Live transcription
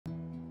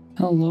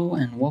Hello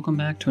and welcome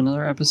back to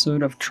another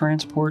episode of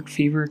Transport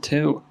Fever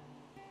 2.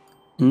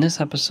 In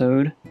this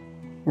episode,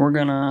 we're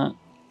gonna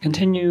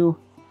continue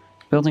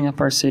building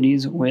up our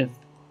cities with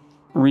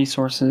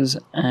resources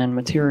and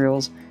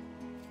materials,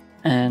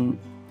 and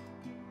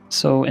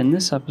so in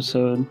this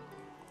episode,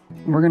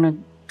 we're gonna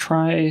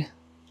try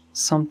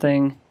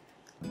something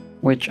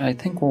which I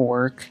think will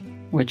work,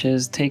 which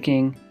is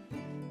taking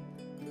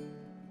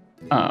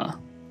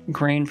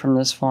grain from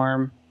this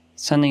farm,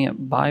 sending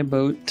it by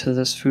boat to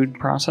this food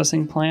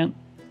processing plant,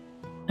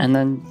 and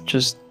then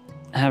just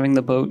having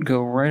the boat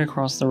go right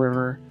across the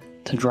river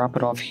to drop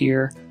it off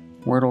here,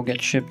 where it'll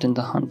get shipped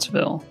into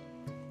Huntsville.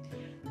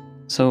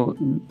 So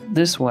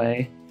this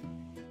way,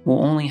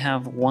 we'll only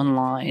have one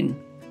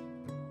line,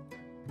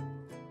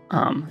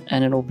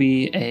 and it'll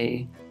be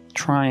a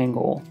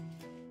triangle,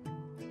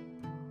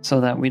 so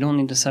that we don't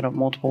need to set up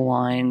multiple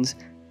lines.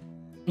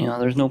 You know,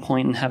 there's no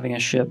point in having a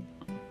ship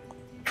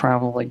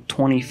travel like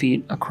 20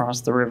 feet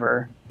across the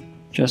river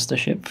just to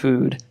ship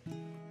food.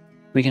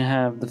 We can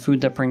have the food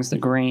that brings the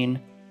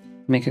grain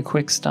make a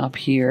quick stop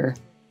here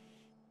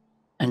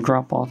and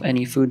drop off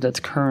any food that's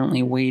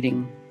currently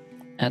waiting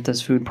at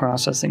this food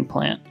processing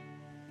plant.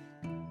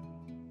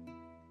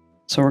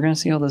 So we're going to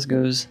see how this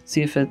goes,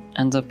 see if it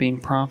ends up being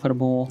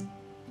profitable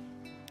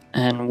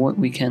and what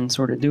we can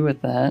sort of do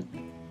with that.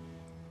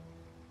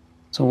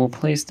 So we'll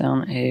place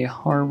down a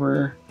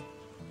harbor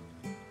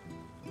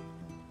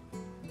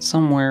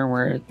somewhere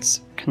where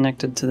it's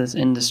connected to this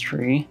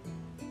industry,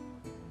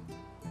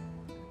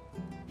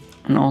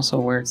 and also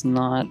where it's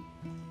not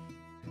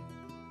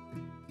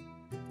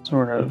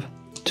sort of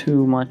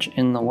too much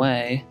in the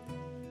way.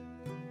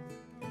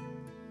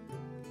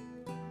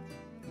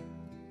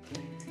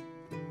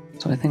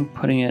 So I think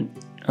putting it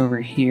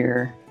over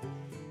here,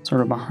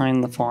 sort of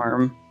behind the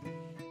farm,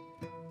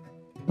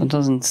 it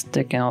doesn't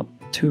stick out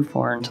too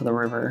far into the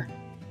river.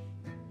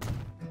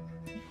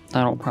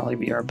 That'll probably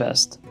be our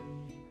best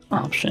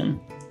option.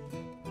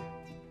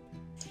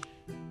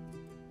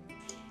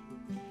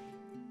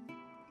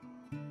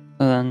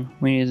 So then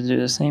we need to do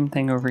the same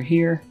thing over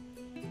here.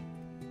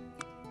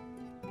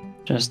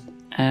 Just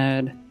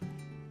add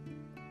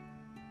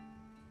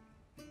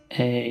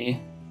a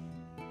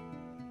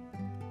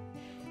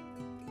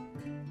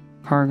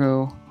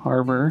cargo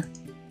harbor.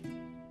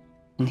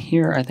 And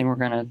here I think we're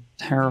going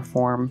to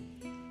terraform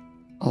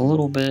a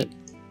little bit,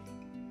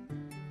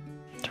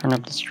 turn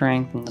up the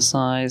strength and the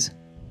size,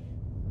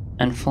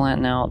 and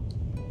flatten out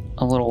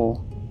a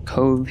little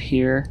cove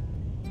here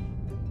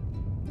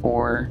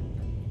for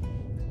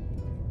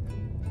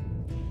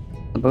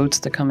the boats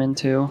to come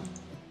into.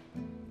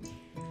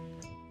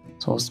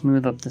 So we'll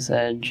smooth up this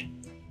edge,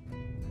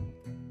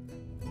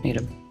 make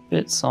it a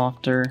bit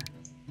softer.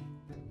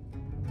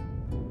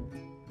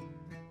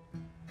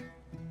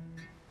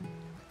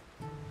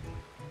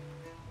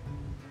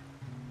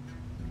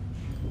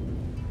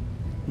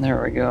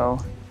 There we go.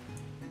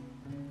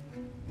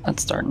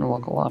 That's starting to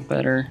look a lot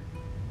better.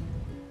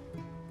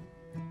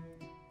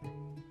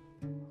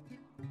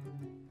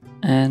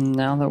 And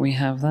now that we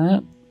have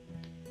that,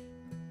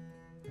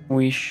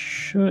 we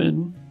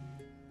should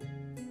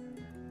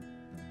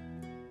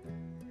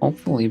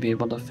hopefully be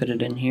able to fit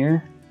it in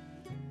here.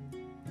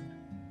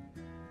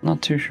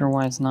 Not too sure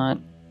why it's not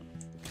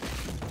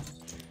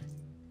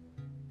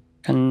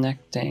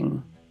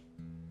connecting.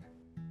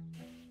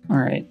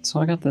 Alright, so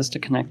I got this to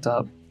connect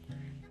up.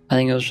 I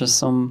think it was just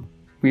some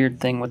weird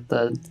thing with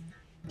the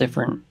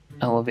different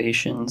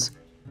elevations,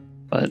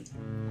 but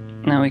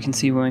now we can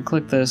see when we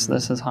click this,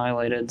 this is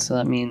highlighted, so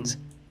that means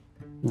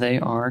they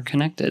are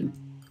connected.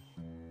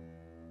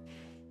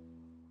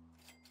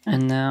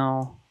 And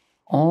now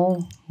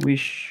all we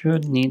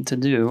should need to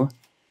do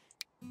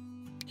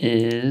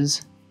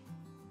is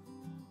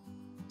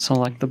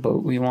select the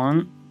boat we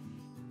want.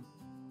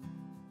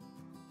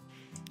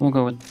 We'll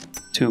go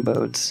with 2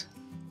 boats.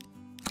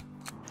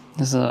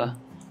 This is a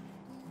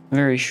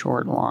very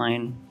short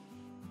line,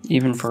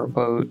 even for a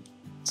boat,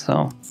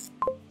 so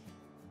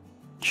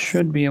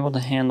should be able to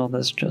handle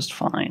this just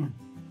fine.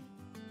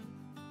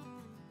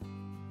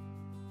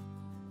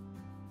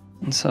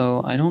 And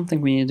so I don't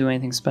think we need to do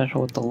anything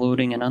special with the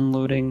loading and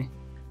unloading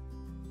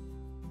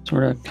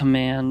sort of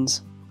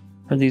commands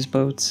for these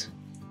boats.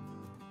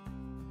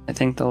 I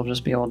think they'll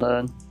just be able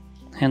to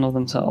handle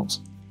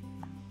themselves.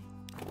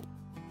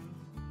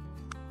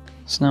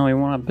 So now we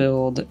want to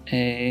build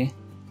a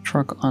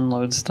truck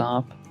unload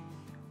stop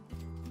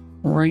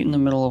right in the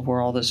middle of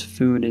where all this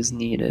food is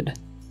needed.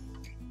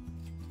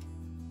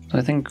 So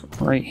I think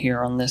right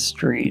here on this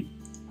street,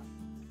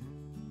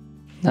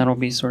 that'll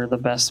be sort of the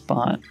best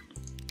spot.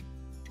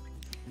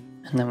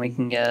 And then we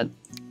can get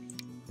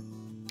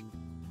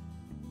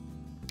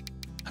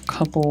a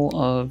couple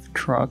of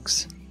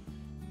trucks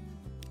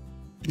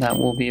that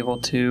will be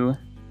able to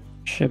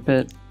ship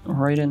it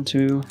right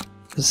into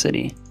the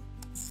city.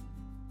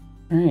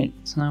 Alright,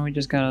 so now we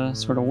just gotta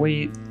sort of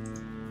wait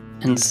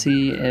and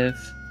see if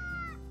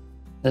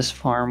this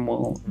farm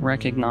will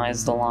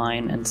recognize the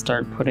line and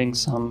start putting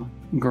some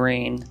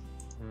grain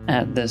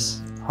at this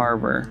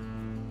harbor.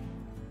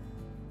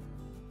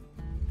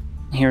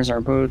 Here's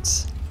our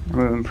boats.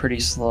 They're moving pretty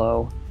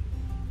slow,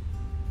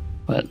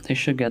 but they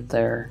should get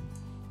there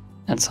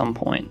at some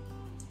point.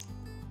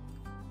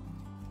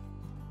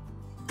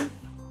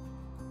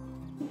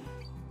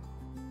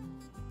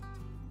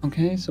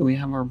 Okay, so we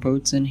have our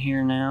boats in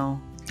here now.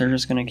 They're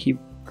just gonna keep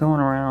going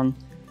around,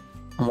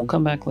 and we'll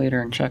come back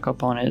later and check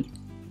up on it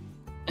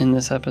in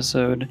this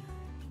episode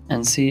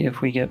and see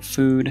if we get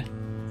food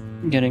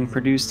getting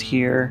produced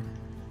here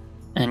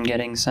and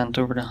getting sent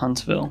over to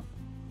Huntsville.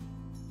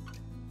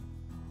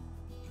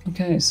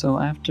 Okay, so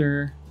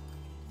after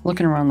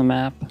looking around the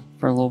map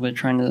for a little bit,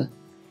 trying to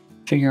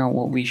figure out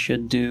what we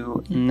should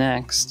do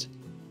next,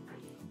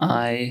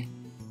 I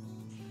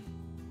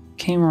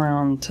came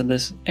around to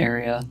this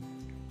area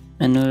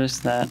and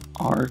noticed that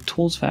our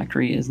tools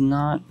factory is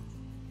not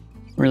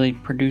really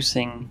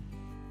producing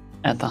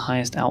at the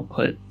highest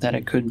output that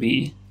it could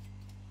be.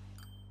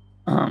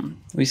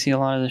 We see a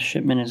lot of the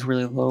shipment is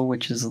really low,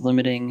 which is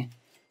limiting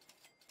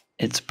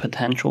its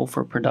potential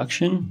for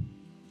production.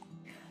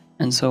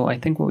 And so I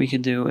think what we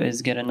could do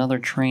is get another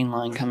train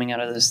line coming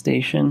out of this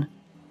station,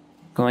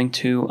 going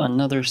to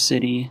another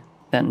city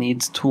that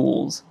needs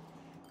tools.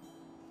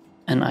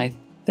 And I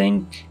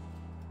think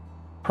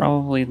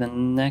probably the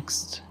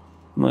next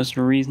most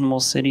reasonable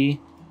city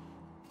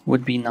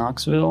would be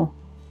Knoxville.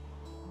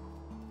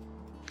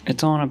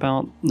 It's on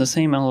about the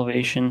same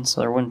elevation, so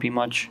there wouldn't be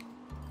much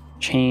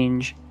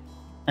change,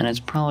 and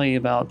it's probably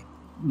about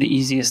the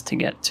easiest to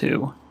get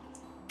to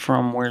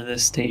from where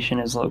this station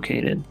is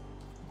located.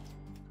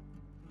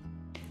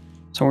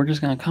 So we're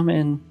just going to come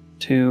in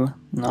to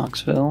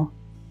Knoxville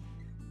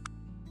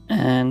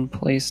and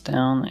place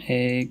down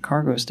a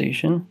cargo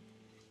station.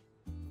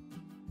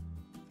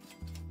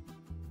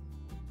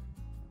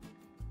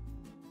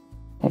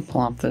 We'll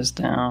plop this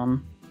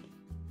down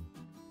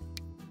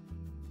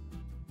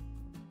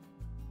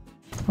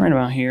right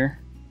about here.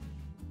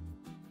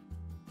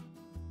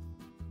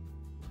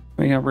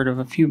 We got rid of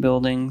a few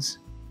buildings,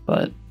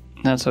 but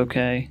that's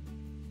okay.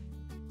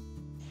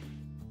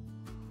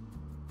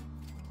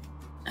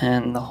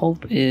 And the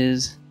hope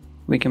is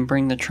we can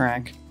bring the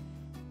track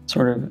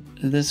sort of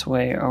this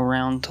way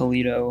around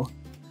Toledo,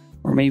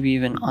 or maybe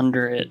even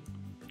under it,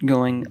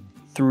 going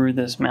through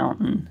this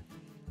mountain.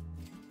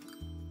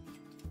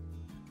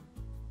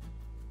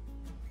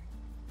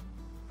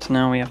 So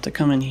now we have to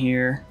come in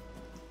here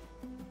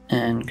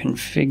and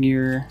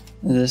configure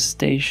this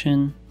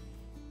station.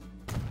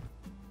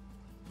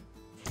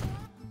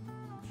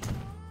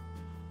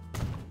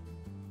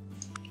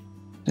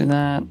 Do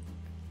that.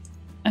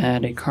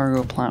 Add a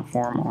cargo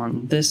platform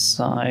on this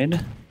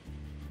side.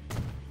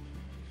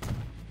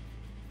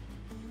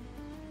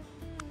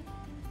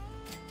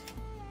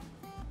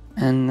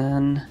 And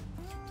then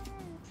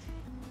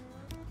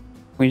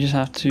we just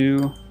have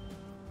to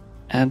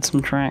add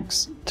some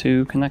tracks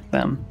to connect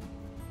them.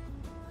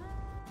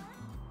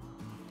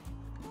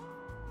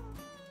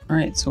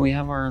 Alright, so we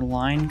have our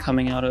line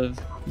coming out of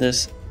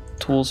this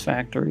tools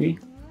factory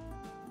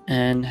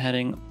and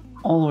heading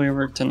all the way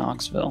over to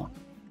Knoxville.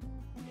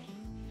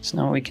 So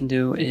now what we can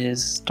do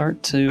is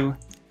start to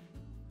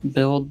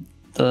build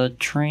the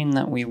train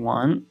that we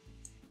want.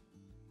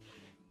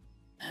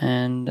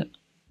 And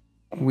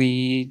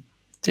we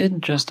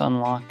did just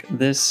unlock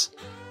this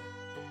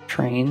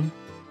train,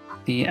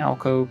 the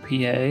Alco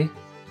PA.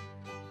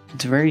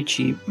 It's very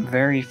cheap,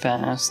 very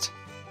fast.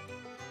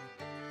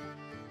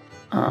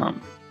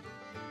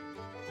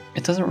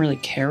 It doesn't really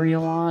carry a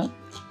lot,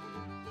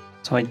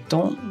 so I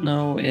don't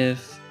know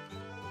if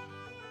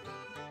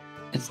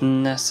it's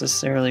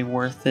necessarily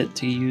worth it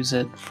to use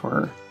it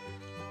for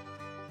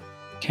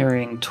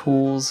carrying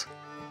tools.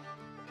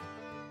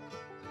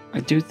 I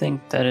do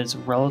think that it's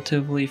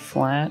relatively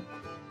flat,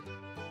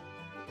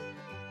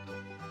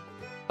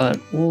 but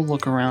we'll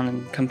look around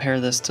and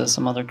compare this to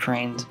some other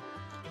trains,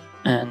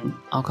 and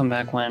I'll come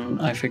back when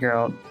I figure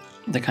out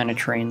the kind of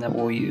train that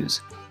we'll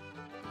use.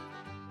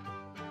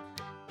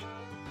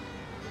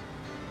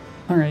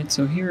 Alright,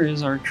 so here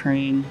is our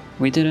train.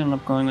 We did end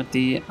up going with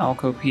the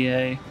Alco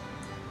PA.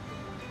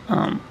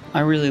 I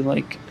really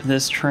like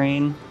this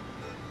train.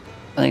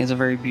 I think it's a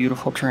very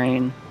beautiful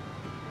train.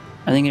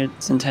 I think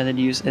its intended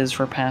use is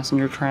for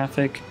passenger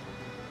traffic,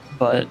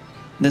 but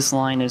this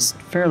line is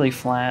fairly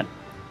flat,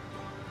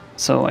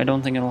 so I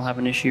don't think it'll have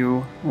an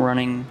issue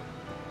running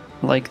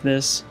like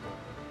this.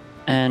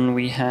 And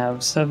we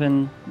have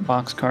 7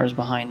 boxcars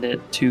behind it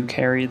to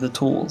carry the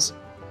tools.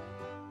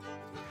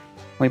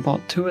 We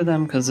bought 2 of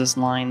them because this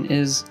line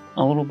is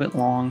a little bit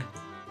long,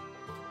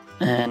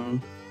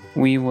 and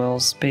we will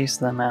space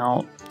them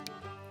out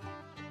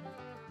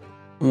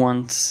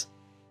once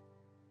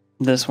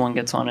this one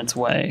gets on its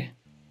way.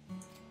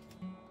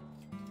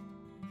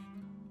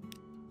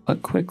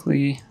 But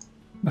quickly,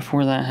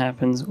 before that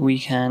happens, we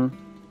can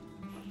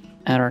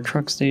add our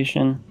truck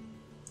station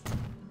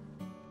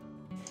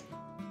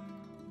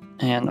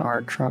and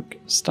our truck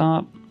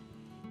stop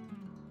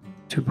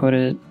to put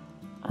it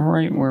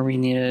right where we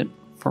need it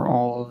for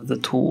all of the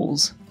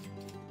tools.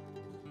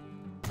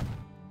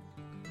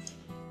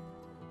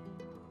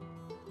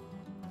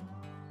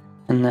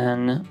 And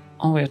then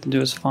all we have to do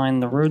is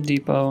find the road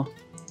depot,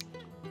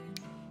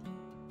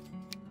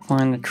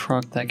 find the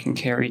truck that can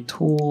carry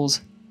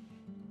tools,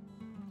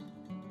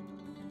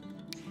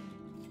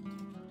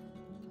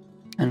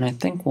 and I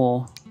think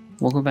we'll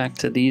go back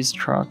to these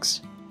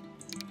trucks,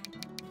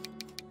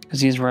 because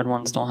these red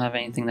ones don't have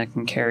anything that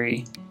can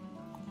carry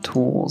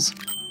tools.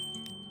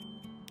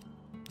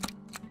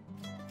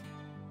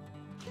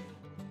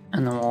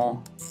 And then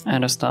we'll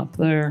add a stop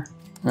there,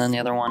 and then the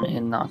other one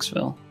in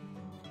Knoxville.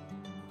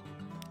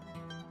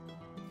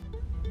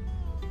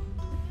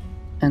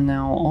 And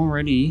now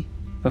already,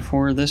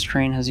 before this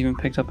train has even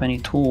picked up any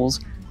tools,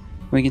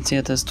 we can see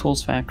that this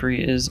tools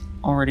factory is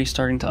already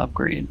starting to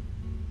upgrade.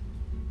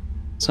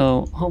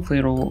 So hopefully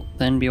it'll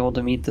then be able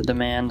to meet the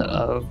demand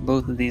of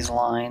both of these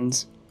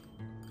lines.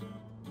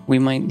 We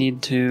might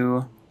need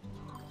to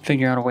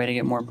figure out a way to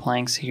get more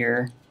planks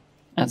here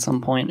at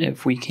some point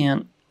if we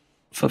can't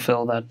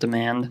fulfill that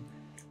demand.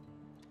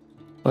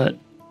 But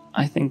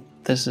I think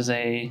this is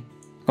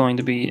going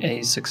to be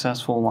a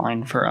successful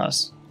line for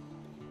us.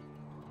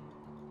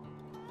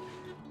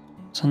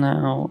 So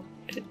now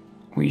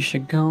we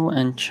should go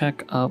and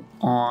check up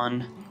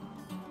on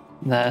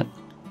that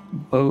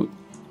boat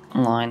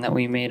line that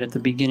we made at the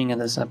beginning of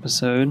this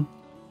episode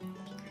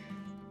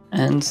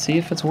and see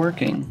if it's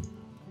working.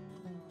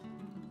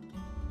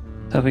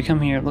 So if we come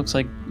here, it looks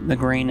like the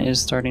grain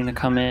is starting to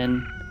come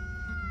in.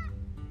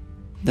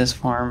 This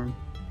farm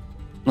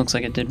looks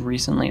like it did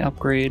recently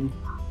upgrade.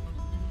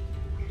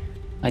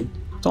 I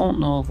don't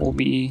know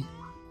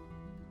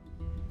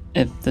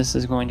if this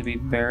is going to be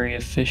very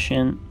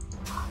efficient,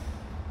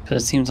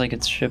 because it seems like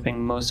it's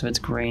shipping most of its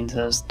grain to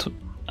this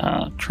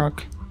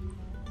truck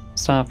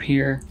stop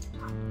here.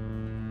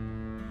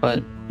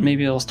 But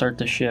maybe it'll start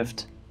to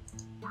shift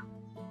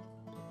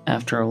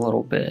after a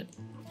little bit.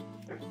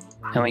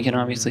 And we can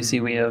obviously see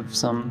we have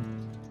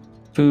some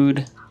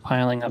food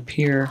piling up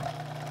here.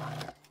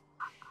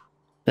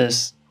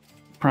 This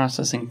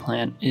processing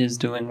plant is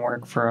doing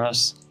work for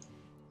us.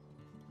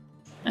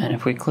 And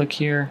if we click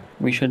here,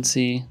 we should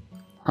see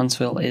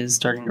Huntsville is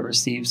starting to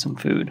receive some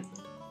food.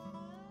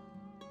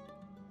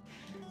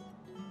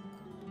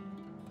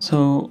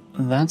 So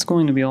that's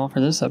going to be all for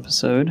this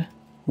episode.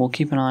 We'll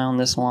keep an eye on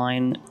this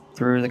line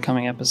through the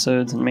coming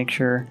episodes and make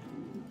sure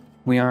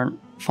we aren't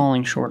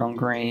falling short on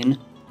grain.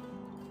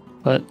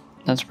 But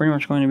that's pretty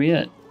much going to be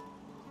it.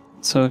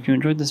 So if you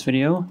enjoyed this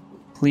video,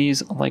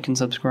 please like and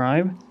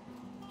subscribe.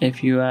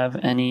 If you have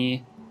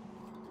any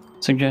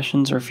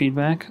suggestions or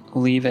feedback,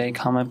 leave a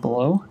comment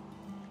below.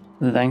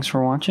 Thanks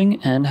for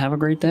watching and have a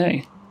great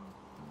day.